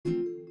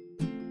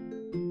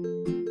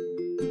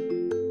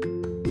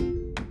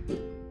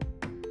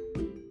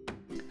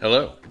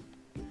Hello.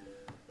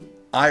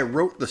 I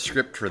wrote the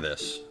script for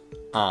this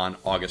on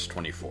August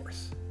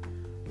 24th.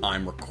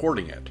 I'm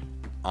recording it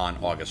on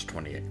August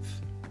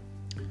 28th.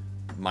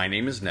 My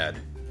name is Ned,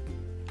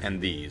 and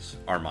these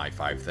are my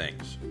 5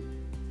 things.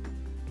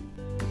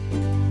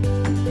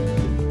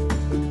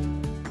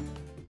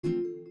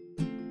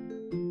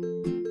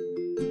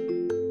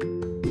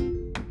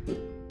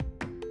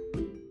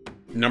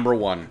 Number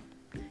 1.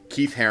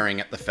 Keith Haring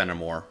at the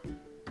Fenimore.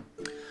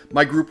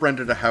 My group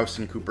rented a house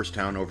in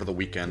Cooperstown over the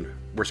weekend.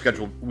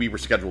 We were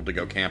scheduled to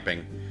go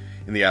camping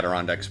in the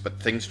Adirondacks,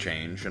 but things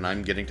change, and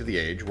I'm getting to the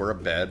age where a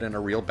bed and a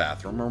real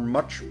bathroom are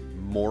much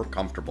more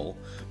comfortable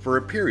for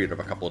a period of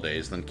a couple of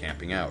days than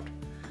camping out.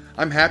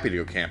 I'm happy to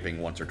go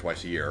camping once or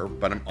twice a year,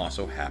 but I'm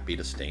also happy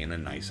to stay in a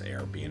nice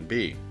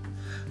Airbnb.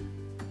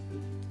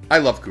 I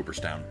love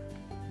Cooperstown.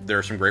 There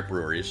are some great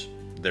breweries,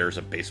 there's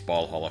a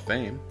baseball Hall of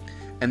Fame,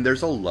 and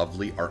there's a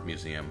lovely art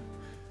museum.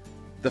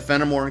 The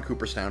Fenimore in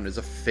Cooperstown is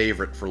a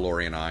favorite for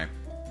Lori and I.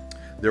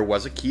 There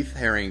was a Keith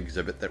Haring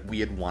exhibit that we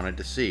had wanted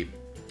to see,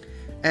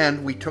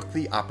 and we took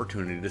the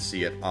opportunity to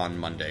see it on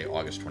Monday,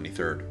 August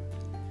 23rd.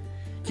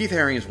 Keith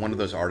Haring is one of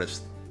those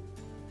artists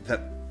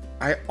that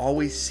I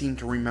always seem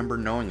to remember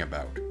knowing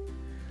about.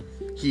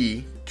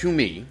 He, to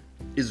me,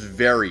 is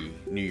very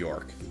New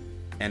York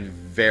and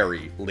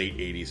very late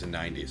 80s and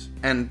 90s,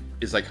 and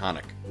is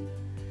iconic.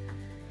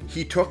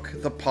 He took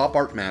the pop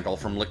art mantle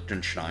from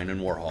Lichtenstein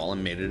and Warhol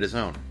and made it his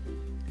own.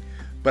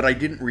 But I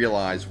didn't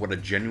realize what a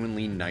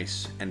genuinely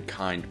nice and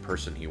kind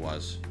person he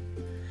was.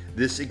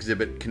 This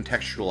exhibit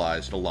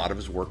contextualized a lot of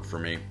his work for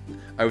me.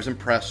 I was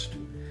impressed.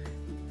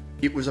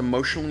 It was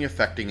emotionally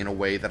affecting in a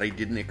way that I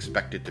didn't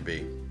expect it to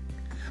be.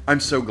 I'm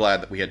so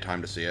glad that we had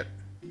time to see it.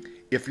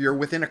 If you're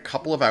within a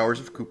couple of hours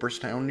of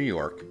Cooperstown, New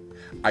York,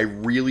 I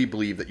really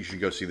believe that you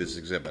should go see this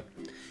exhibit.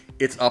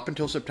 It's up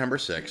until September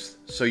 6th,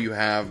 so you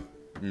have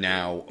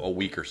now a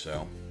week or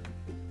so.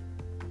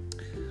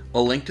 A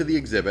link to the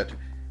exhibit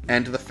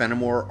and to the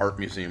Fenimore Art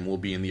Museum will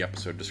be in the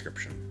episode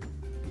description.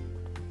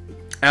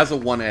 As a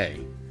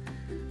 1A,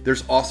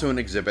 there's also an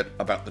exhibit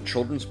about the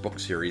children's book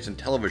series and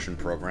television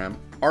program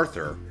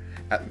Arthur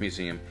at the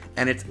museum,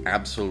 and it's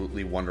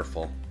absolutely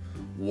wonderful.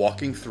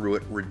 Walking through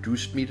it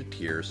reduced me to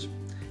tears.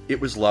 It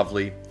was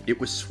lovely, it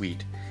was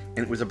sweet, and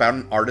it was about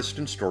an artist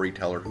and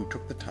storyteller who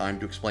took the time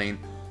to explain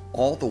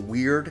all the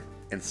weird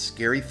and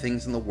scary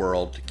things in the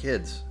world to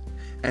kids,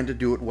 and to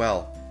do it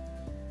well.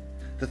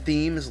 The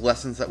theme is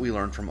lessons that we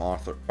learn from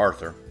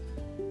Arthur.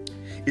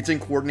 It's in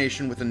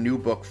coordination with a new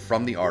book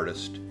from the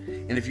artist,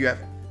 and if you have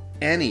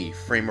any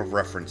frame of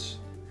reference,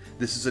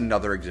 this is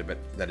another exhibit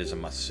that is a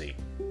must-see.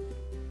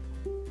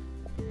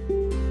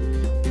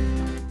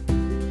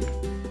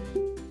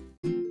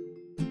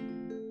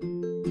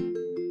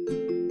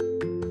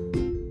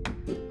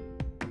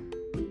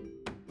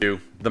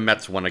 The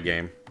Mets won a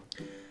game.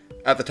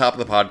 At the top of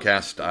the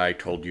podcast, I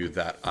told you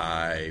that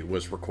I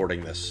was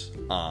recording this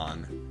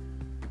on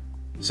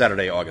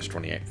Saturday, August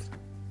 28th.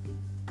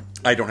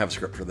 I don't have a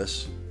script for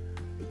this.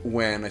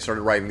 When I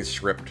started writing the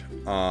script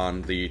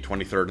on the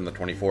 23rd and the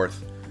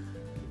 24th,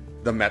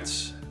 the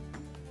Mets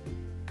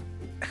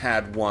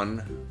had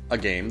won a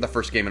game, the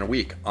first game in a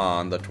week,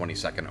 on the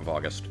 22nd of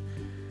August.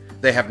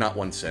 They have not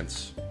won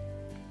since.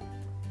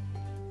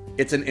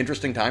 It's an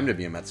interesting time to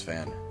be a Mets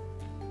fan.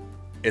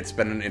 It's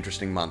been an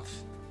interesting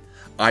month.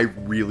 I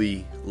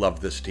really love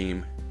this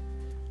team,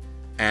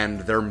 and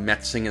they're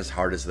Metsing as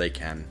hard as they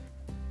can.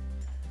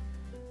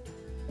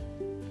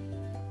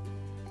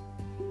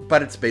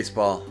 But it's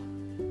baseball,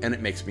 and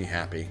it makes me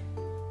happy.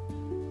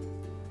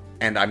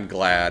 And I'm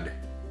glad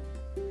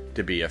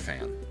to be a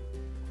fan.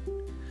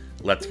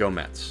 Let's go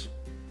Mets.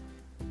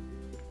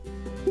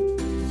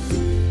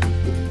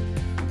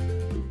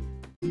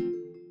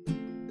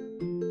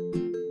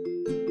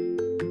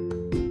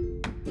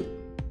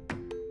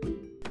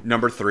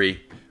 Number 3,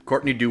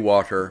 Courtney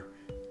Dauwalter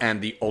and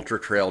the Ultra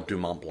Trail du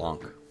Mont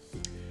Blanc.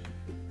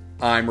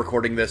 I'm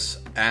recording this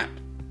at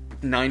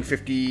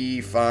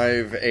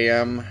 9:55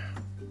 a.m.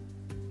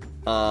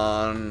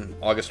 on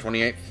August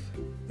 28th.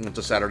 It's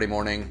a Saturday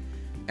morning,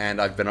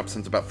 and I've been up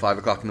since about 5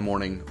 o'clock in the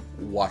morning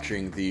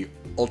watching the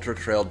Ultra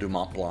Trail du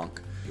Mont Blanc,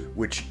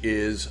 which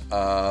is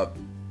a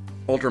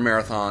ultra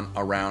marathon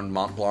around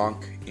Mont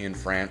Blanc in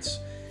France.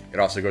 It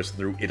also goes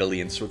through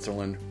Italy and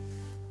Switzerland.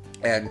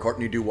 And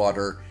Courtney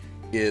Dauwalter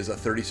is a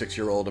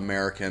 36-year-old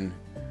American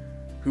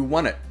who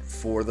won it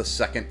for the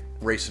second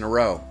race in a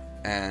row.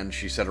 And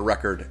she set a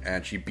record,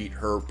 and she beat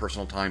her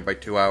personal time by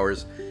 2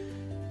 hours,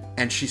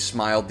 and she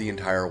smiled the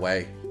entire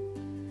way.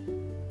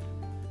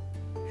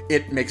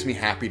 It makes me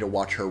happy to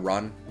watch her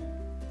run.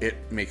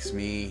 It makes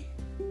me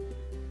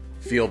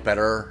feel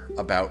better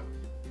about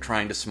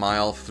trying to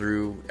smile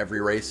through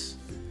every race,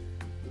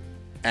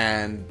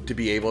 and to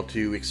be able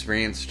to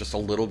experience just a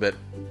little bit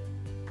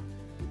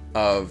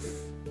of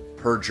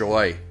her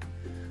joy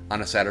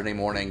on a Saturday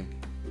morning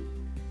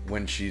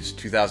when she's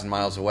 2,000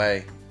 miles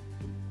away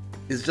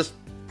is just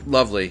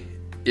lovely.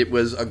 It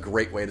was a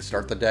great way to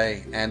start the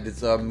day, and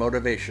it's a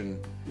motivation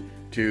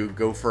to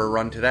go for a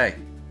run today.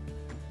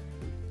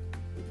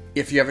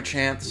 If you have a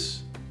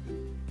chance,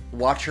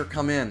 watch her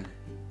come in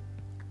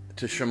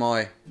to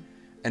Chamois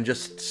and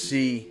just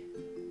see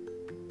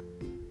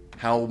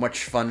how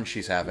much fun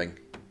she's having.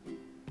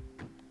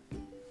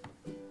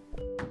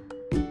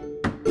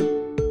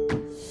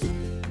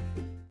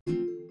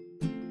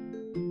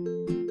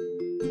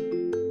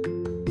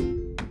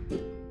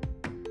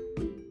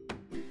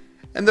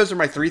 And those are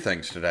my 3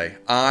 things today.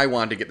 I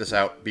wanted to get this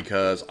out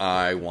because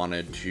I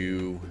wanted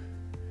to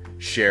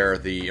share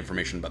the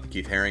information about the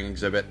Keith Haring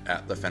exhibit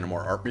at the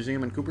Fenimore Art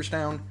Museum in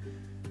Cooperstown,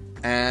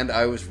 and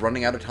I was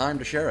running out of time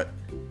to share it.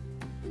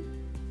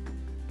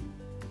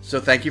 So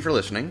thank you for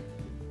listening.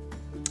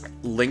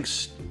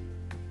 Links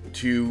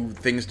to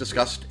things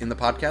discussed in the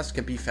podcast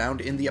can be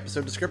found in the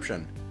episode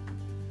description.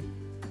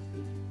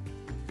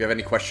 If you have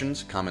any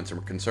questions, comments, or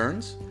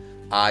concerns,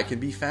 I can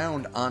be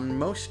found on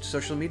most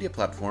social media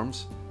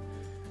platforms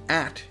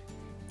at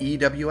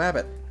EW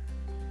Abbott.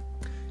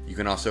 You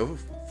can also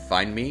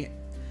find me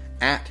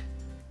at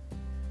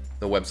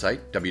the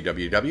website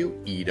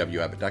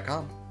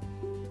www.ewabbott.com.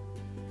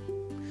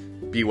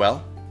 Be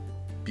well,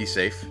 be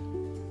safe,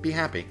 be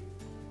happy.